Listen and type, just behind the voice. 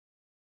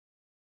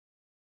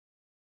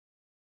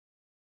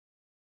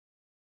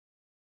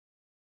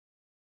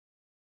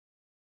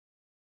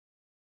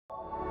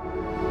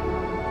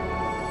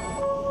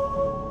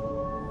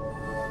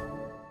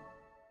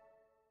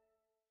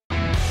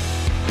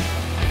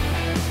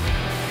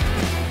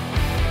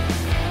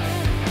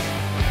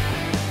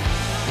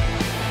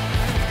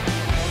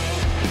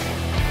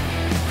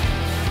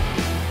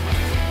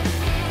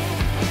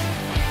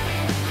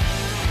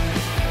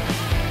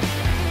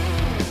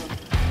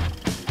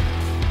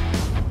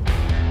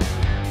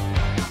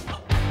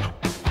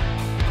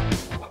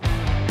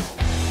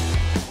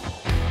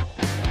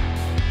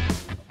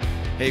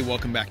Hey,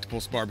 welcome back to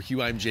Postal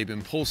Barbecue. I'm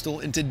Jabin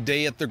Postal, and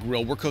today at the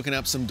grill, we're cooking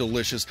up some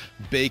delicious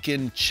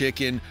bacon,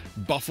 chicken,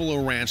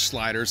 buffalo ranch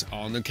sliders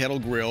on the kettle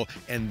grill,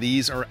 and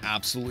these are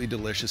absolutely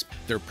delicious.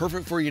 They're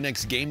perfect for your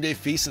next game day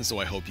feast, and so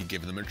I hope you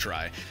give them a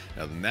try.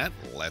 Other than that,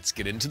 let's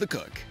get into the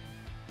cook.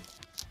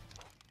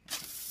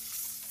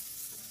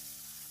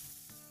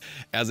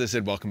 As I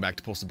said, welcome back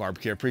to Postal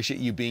Barbecue. I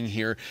appreciate you being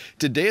here.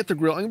 Today at the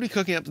grill, I'm gonna be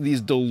cooking up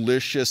these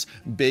delicious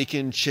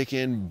bacon,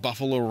 chicken,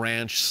 buffalo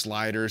ranch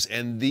sliders,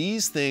 and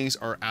these things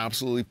are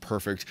absolutely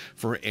perfect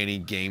for any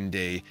game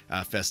day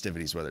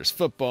festivities, whether it's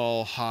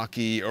football,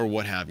 hockey, or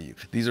what have you.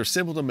 These are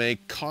simple to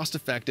make, cost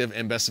effective,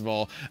 and best of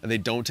all, they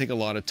don't take a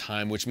lot of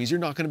time, which means you're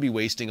not gonna be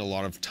wasting a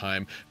lot of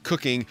time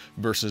cooking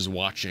versus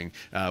watching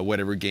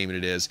whatever game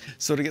it is.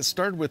 So to get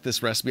started with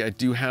this recipe, I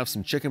do have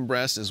some chicken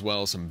breast as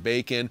well as some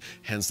bacon,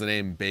 hence the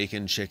name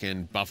bacon,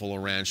 chicken, buffalo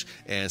ranch.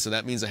 And so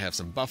that means I have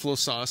some buffalo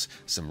sauce,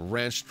 some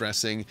ranch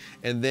dressing,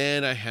 and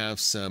then I have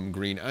some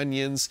green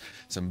onions,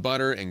 some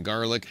butter and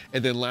garlic.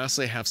 And then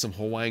lastly, I have some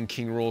Hawaiian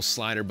king roll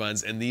slider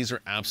buns. And these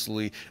are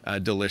absolutely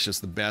delicious.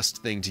 The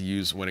best thing to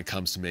use when it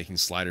comes to making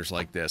sliders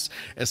like this.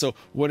 And so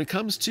when it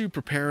comes to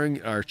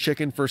preparing our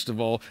chicken, first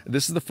of all,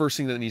 this is the first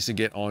thing that needs to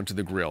get onto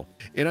the grill.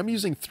 And I'm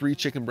using 3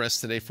 chicken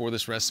breasts today for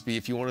this recipe.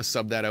 If you want to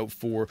sub that out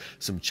for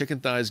some chicken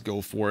thighs,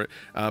 go for it.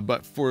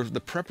 But for the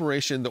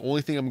preparation, the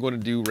only thing I'm going to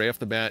do right off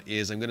the bat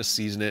is I'm going to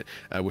season it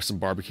with some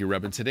barbecue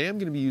rub. And today I'm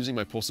going to be using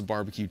my Postal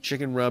Barbecue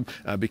chicken rub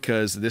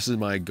because this is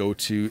my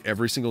go-to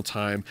every single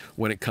time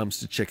when it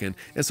comes to chicken.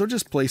 And so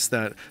just place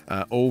that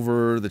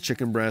over the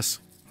chicken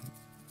breast.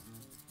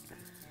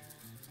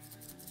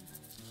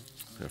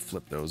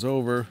 Flip those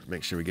over,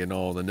 make sure we get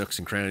all the nooks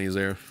and crannies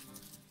there.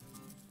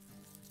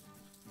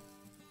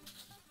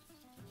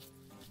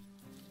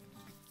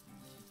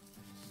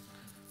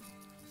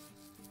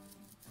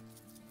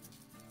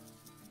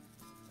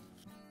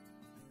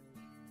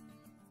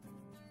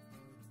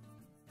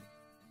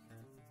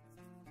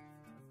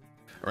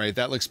 All right,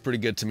 that looks pretty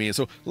good to me. And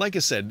so, like I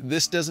said,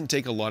 this doesn't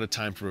take a lot of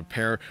time to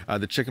prepare.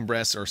 The chicken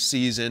breasts are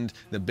seasoned,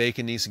 the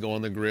bacon needs to go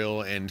on the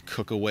grill and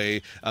cook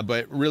away,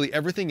 but really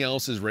everything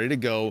else is ready to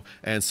go.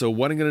 And so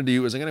what I'm gonna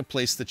do is I'm gonna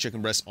place the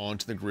chicken breast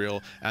onto the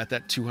grill at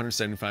that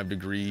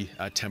 275-degree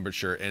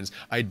temperature. And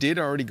I did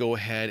already go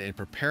ahead and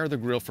prepare the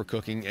grill for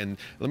cooking, and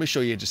let me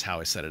show you just how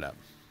I set it up.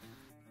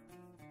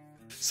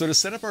 So to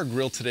set up our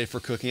grill today for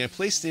cooking, I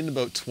placed in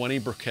about 20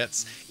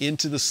 briquettes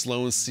into the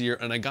slow and sear,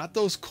 and I got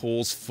those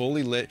coals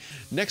fully lit.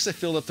 Next, I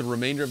filled up the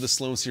remainder of the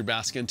slow and sear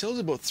basket until it was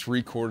about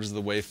 3/4 of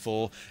the way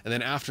full. And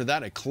then after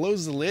that, I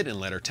closed the lid and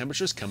let our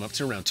temperatures come up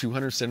to around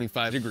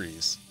 275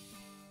 degrees.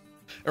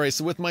 All right,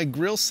 so with my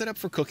grill set up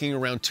for cooking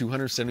around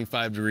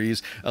 275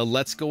 degrees,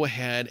 let's go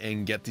ahead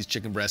and get these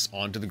chicken breasts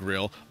onto the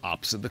grill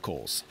opposite the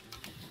coals.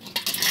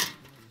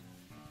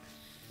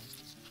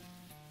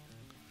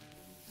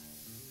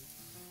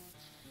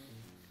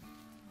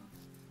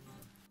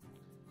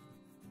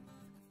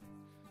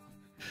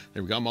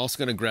 There we go. I'm also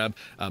going to grab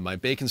my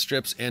bacon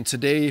strips, and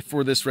today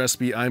for this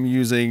recipe I'm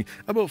using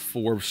about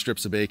 4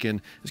 strips of bacon.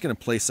 I'm just going to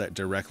place that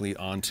directly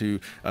onto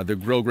the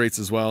grill grates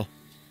as well.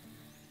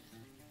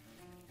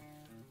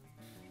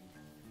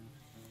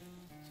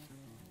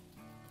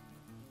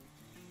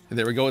 And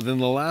there we go. And then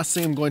the last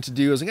thing I'm going to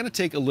do is I'm going to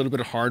take a little bit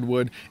of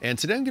hardwood, and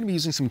today I'm going to be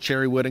using some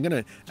cherry wood. I'm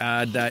going to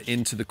add that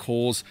into the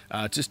coals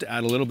just to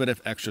add a little bit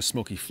of extra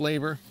smoky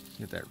flavor.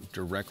 Get that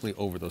directly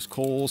over those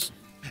coals.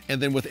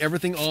 And then with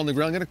everything on the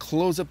grill, I'm gonna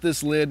close up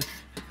this lid.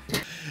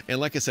 And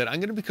like I said,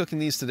 I'm gonna be cooking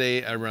these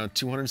today at around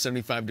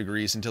 275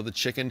 degrees until the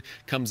chicken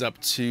comes up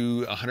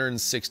to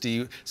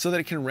 160 so that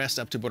it can rest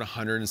up to about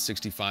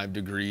 165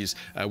 degrees,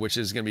 which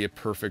is gonna be a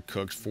perfect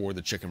cook for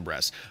the chicken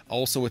breast.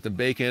 Also with the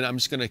bacon, I'm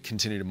just gonna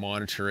continue to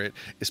monitor it.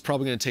 It's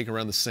probably gonna take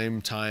around the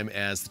same time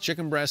as the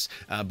chicken breast,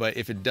 but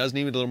if it does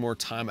need a little more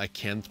time, I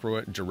can throw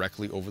it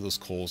directly over those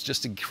coals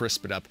just to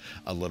crisp it up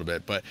a little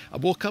bit. But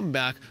we'll come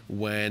back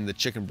when the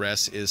chicken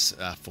breast is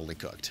fully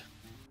cooked.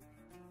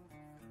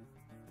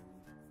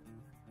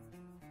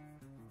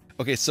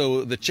 Okay,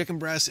 so the chicken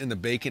breast and the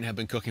bacon have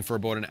been cooking for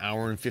about 1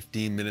 hour and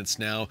 15 minutes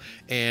now,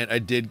 and I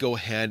did go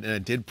ahead and I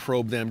did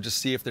probe them to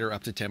see if they're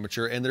up to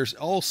temperature, and they're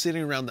all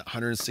sitting around the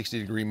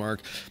 160-degree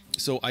mark.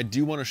 So I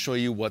do want to show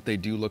you what they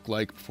do look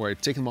like before I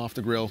take them off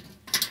the grill.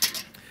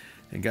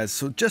 And guys,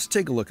 so just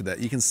take a look at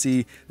that. You can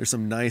see there's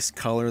some nice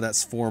color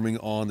that's forming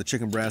on the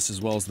chicken breast as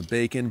well as the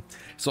bacon.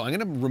 So I'm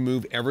gonna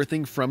remove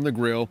everything from the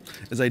grill,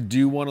 as I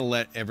do wanna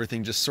let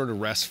everything just sort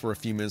of rest for a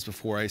few minutes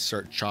before I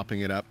start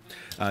chopping it up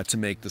to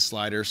make the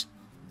sliders.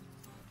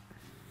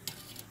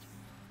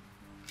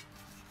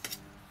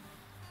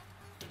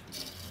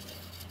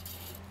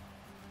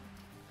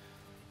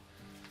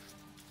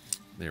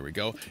 There we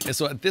go. And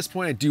so at this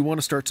point, I do want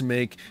to start to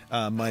make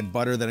my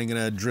butter that I'm going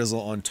to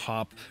drizzle on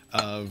top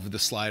of the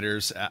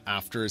sliders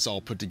after it's all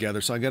put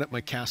together. So I got up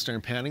my cast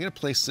iron pan. I'm going to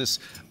place this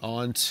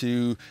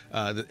onto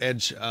the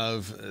edge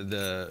of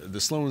the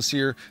Sloan's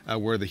here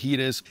where the heat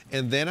is.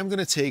 And then I'm going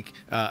to take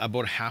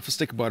about half a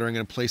stick of butter. I'm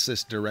going to place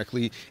this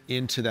directly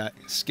into that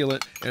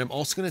skillet. And I'm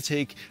also going to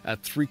take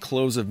 3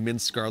 cloves of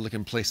minced garlic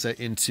and place that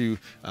into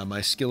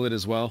my skillet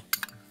as well.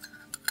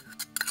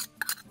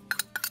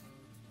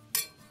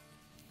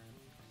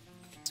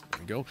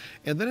 Go.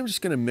 And then I'm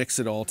just going to mix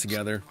it all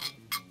together.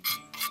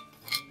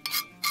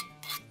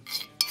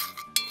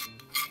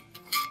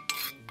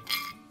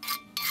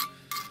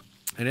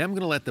 And I'm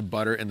going to let the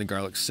butter and the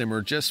garlic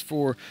simmer just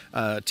for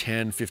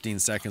 10-15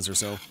 seconds or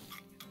so.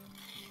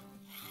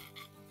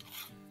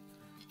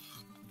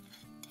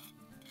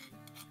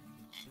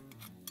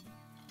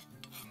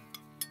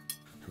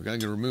 We're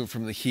going to remove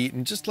from the heat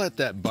and just let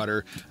that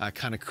butter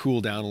kind of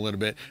cool down a little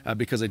bit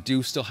because I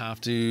do still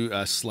have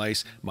to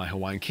slice my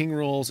Hawaiian king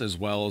rolls as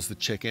well as the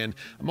chicken.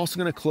 I'm also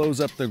going to close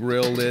up the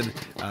grill lid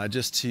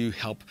just to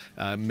help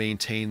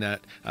maintain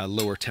that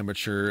lower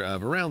temperature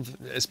of around,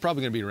 it's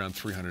probably going to be around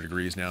 300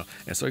 degrees now.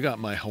 And so I got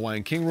my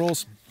Hawaiian king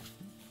rolls.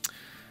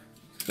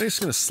 I'm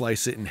just going to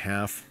slice it in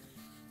half.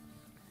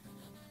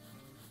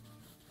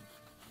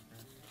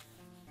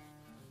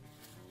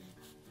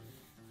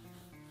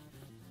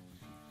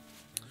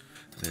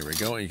 There we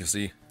go. You can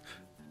see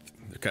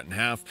they're cut in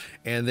half.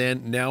 And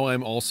then now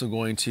I'm also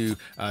going to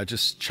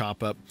just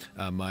chop up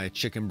my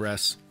chicken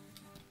breasts.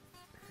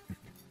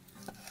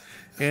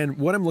 And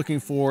what I'm looking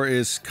for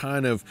is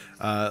kind of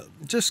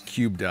just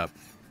cubed up.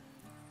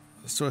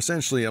 So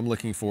essentially I'm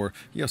looking for,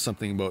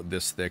 something about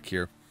this thick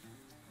here.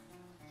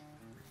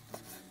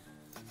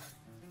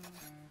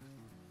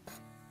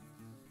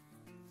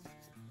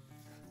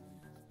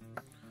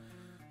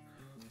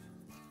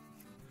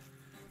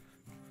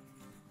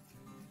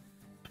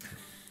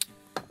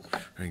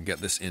 I can get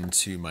this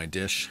into my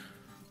dish.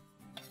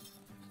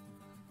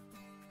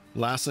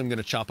 Lastly, I'm going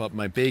to chop up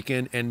my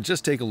bacon and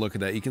just take a look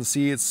at that. You can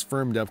see it's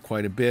firmed up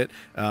quite a bit.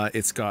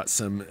 It's got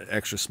some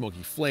extra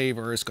smoky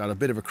flavor. It's got a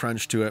bit of a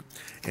crunch to it.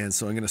 And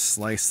so I'm going to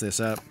slice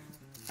this up.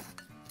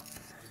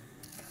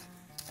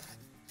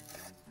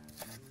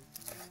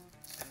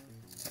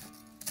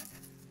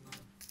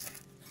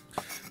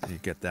 You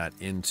get that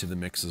into the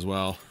mix as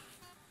well.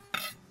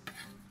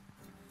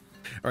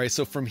 All right,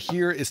 so from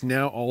here, it's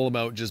now all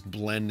about just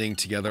blending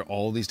together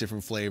all these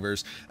different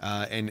flavors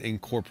and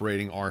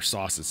incorporating our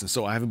sauces. And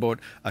so I have about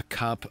a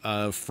cup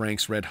of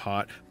Frank's Red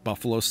Hot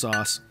buffalo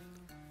sauce.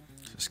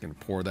 Just gonna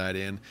pour that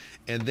in.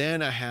 And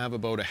then I have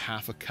about a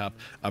half a cup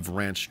of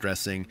ranch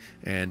dressing.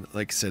 And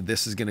like I said,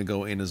 this is gonna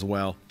go in as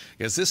well.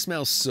 Because this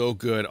smells so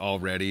good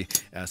already.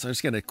 So I'm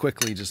just gonna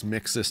quickly just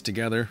mix this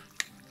together.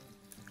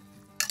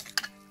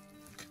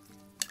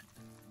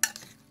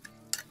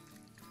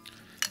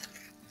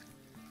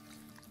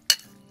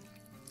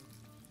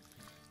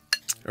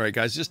 All right,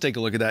 guys, just take a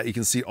look at that. You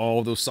can see all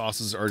of those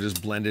sauces are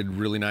just blended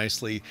really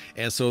nicely.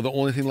 And so the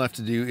only thing left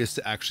to do is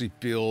to actually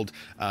build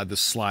the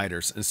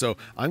sliders. And so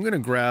I'm gonna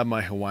grab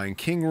my Hawaiian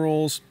king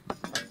rolls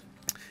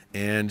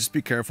and just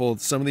be careful.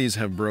 Some of these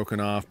have broken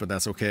off, but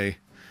that's okay.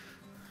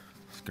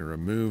 Just gonna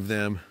remove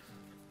them.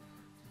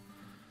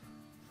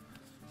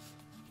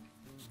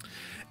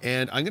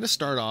 And I'm gonna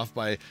start off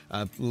by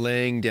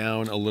laying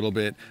down a little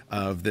bit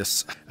of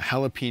this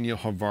jalapeno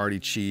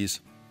Havarti cheese.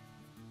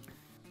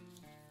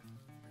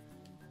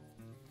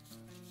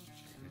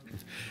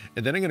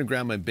 And then I'm gonna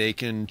grab my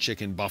bacon,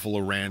 chicken, buffalo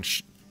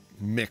ranch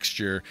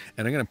mixture,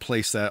 and I'm gonna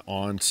place that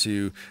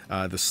onto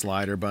the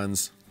slider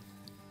buns.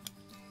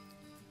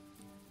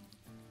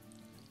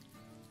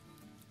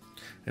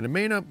 And I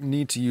may not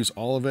need to use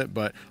all of it,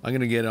 but I'm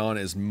gonna get on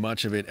as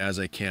much of it as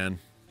I can.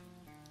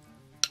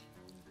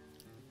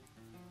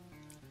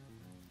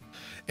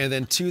 And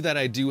then to that,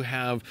 I do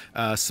have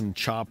some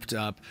chopped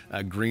up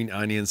green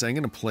onions. I'm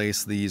gonna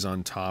place these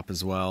on top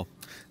as well.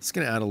 It's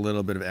gonna add a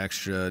little bit of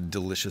extra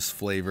delicious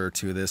flavor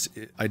to this.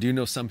 I do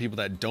know some people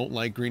that don't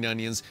like green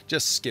onions,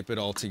 just skip it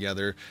all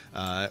together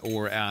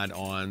or add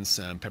on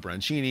some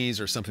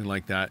pepperoncinis or something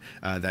like that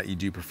that you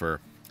do prefer.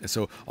 And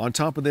so on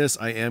top of this,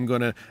 I am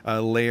gonna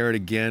layer it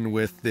again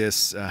with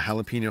this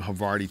jalapeno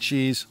Havarti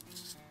cheese.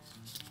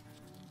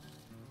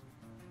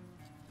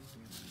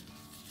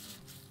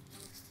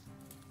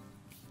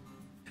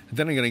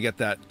 Then I'm gonna get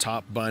that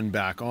top bun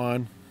back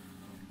on.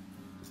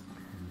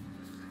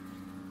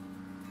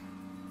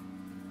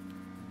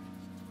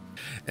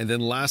 And then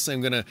lastly,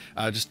 I'm gonna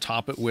just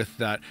top it with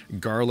that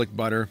garlic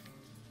butter.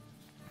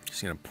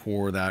 Just gonna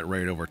pour that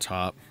right over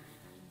top.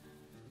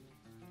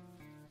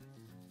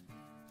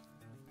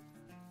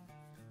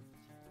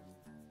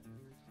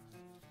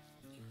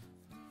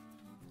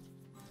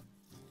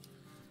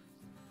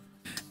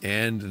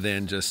 And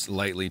then just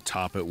lightly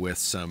top it with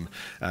some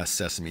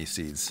sesame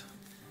seeds.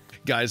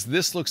 Guys,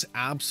 this looks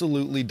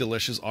absolutely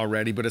delicious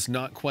already, but it's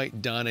not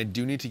quite done. I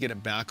do need to get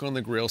it back on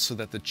the grill so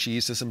that the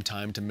cheese has some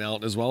time to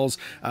melt, as well as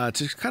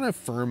to kind of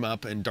firm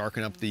up and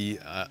darken up the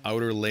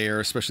outer layer,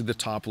 especially the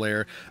top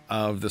layer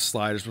of the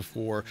sliders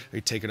before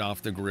we take it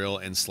off the grill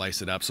and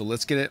slice it up. So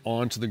let's get it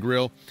onto the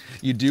grill.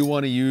 You do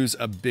want to use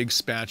a big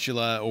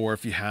spatula, or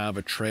if you have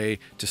a tray,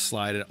 to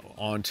slide it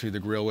onto the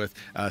grill with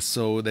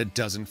so that it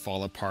doesn't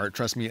fall apart.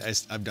 Trust me,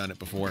 I've done it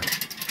before.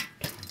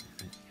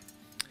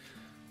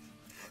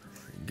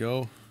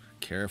 Go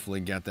carefully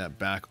get that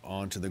back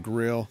onto the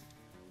grill,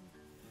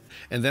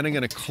 and then I'm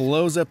going to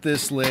close up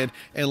this lid.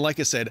 And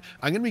like I said,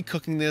 I'm going to be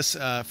cooking this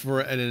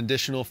for an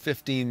additional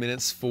 15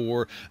 minutes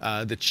for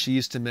the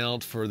cheese to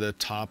melt, for the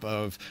top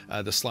of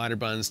the slider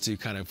buns to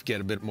kind of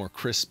get a bit more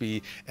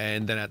crispy,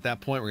 and then at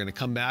that point we're going to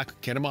come back,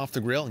 get them off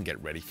the grill, and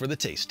get ready for the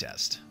taste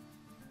test.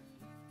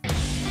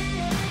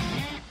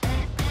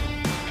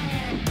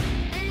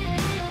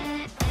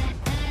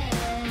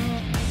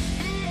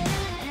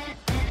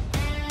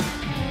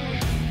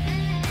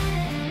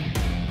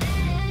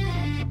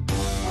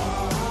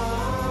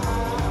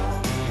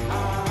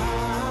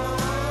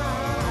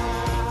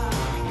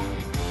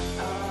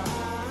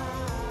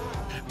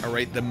 All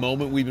right, the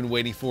moment we've been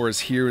waiting for is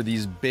here.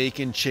 These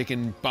bacon,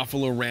 chicken,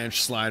 buffalo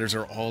ranch sliders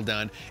are all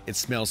done. It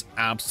smells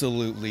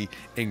absolutely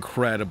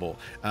incredible.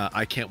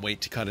 I can't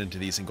wait to cut into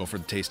these and go for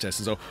the taste test.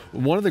 And so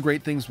one of the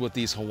great things with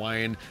these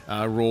Hawaiian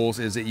rolls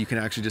is that you can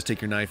actually just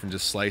take your knife and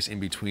just slice in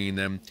between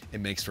them.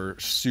 It makes for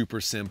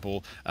super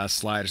simple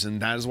sliders,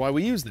 and that is why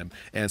we use them.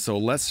 And so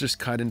let's just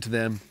cut into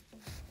them.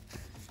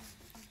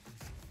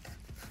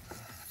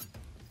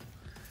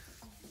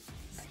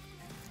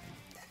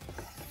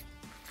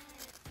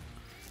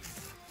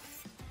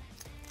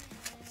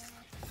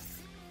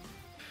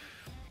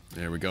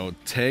 There we go.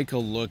 Take a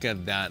look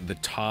at that. The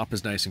top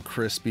is nice and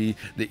crispy.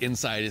 The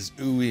inside is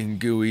ooey and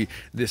gooey.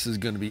 This is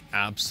going to be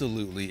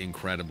absolutely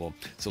incredible.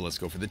 So let's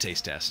go for the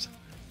taste test.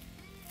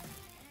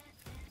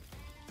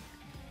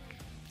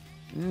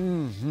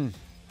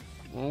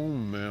 Oh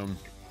man,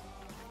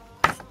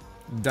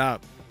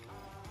 that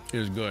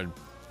is good.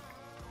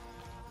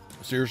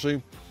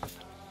 Seriously,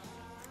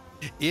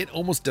 it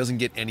almost doesn't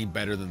get any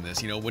better than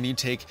this. You know, when you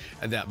take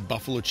that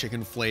buffalo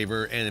chicken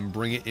flavor and then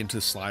bring it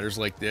into sliders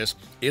like this,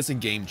 it's a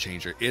game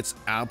changer. It's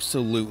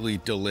absolutely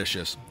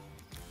delicious.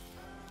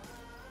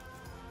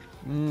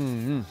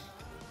 I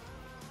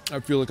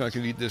feel like I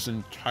could eat this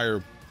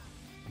entire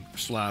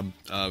slab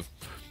of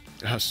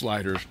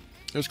sliders.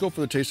 Let's go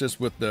for the taste test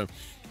with the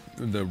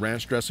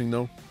ranch dressing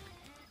though.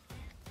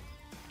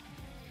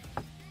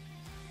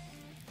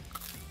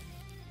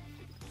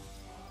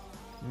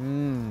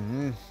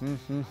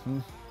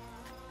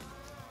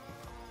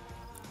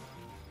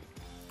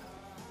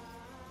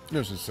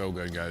 This is so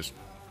good, guys.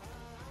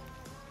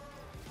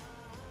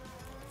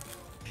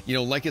 You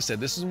know, like I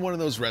said, this is one of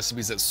those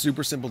recipes that's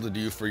super simple to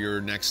do for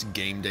your next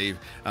game day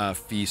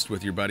feast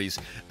with your buddies.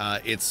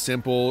 It's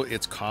simple,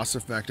 it's cost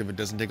effective, it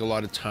doesn't take a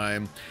lot of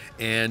time,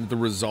 and the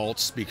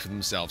results speak for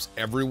themselves.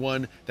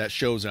 Everyone that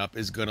shows up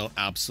is gonna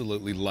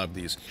absolutely love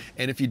these.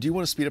 And if you do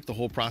want to speed up the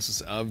whole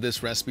process of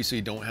this recipe so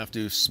you don't have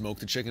to smoke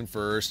the chicken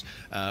first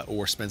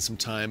or spend some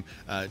time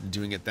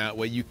doing it that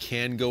way, you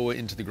can go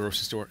into the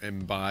grocery store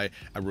and buy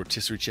a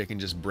rotisserie chicken,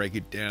 just break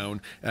it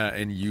down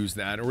and use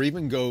that, or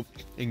even go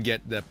and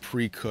get the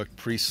pre-cooked,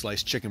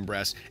 pre-sliced chicken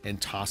breast and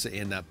toss it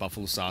in that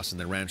buffalo sauce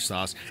and the ranch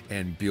sauce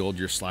and build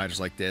your sliders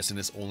like this. And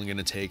it's only going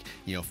to take,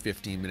 you know,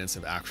 15 minutes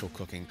of actual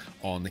cooking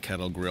on the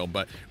kettle grill.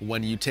 But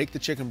when you take the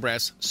chicken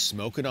breast,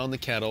 smoke it on the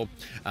kettle,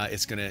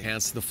 it's going to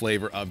enhance the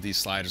flavor of these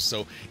sliders.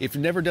 So if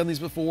you've never done these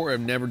before or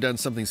have never done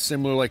something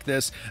similar like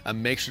this,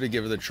 make sure to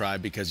give it a try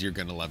because you're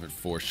going to love it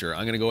for sure.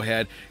 I'm going to go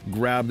ahead,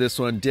 grab this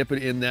one, dip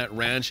it in that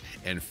ranch,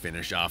 and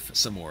finish off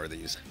some more of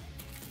these.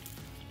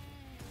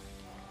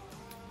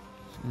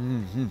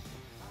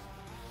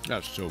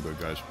 That's so good,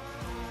 guys.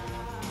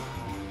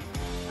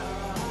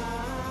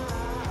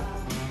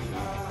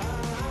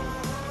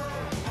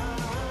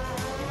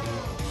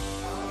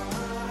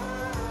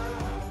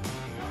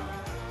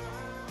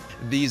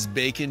 These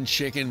bacon,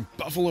 chicken,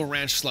 buffalo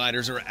ranch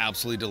sliders are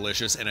absolutely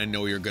delicious, and I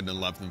know you're going to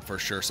love them for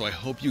sure. So I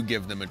hope you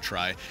give them a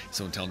try.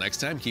 So until next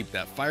time, keep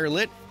that fire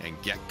lit and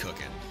get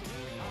cooking.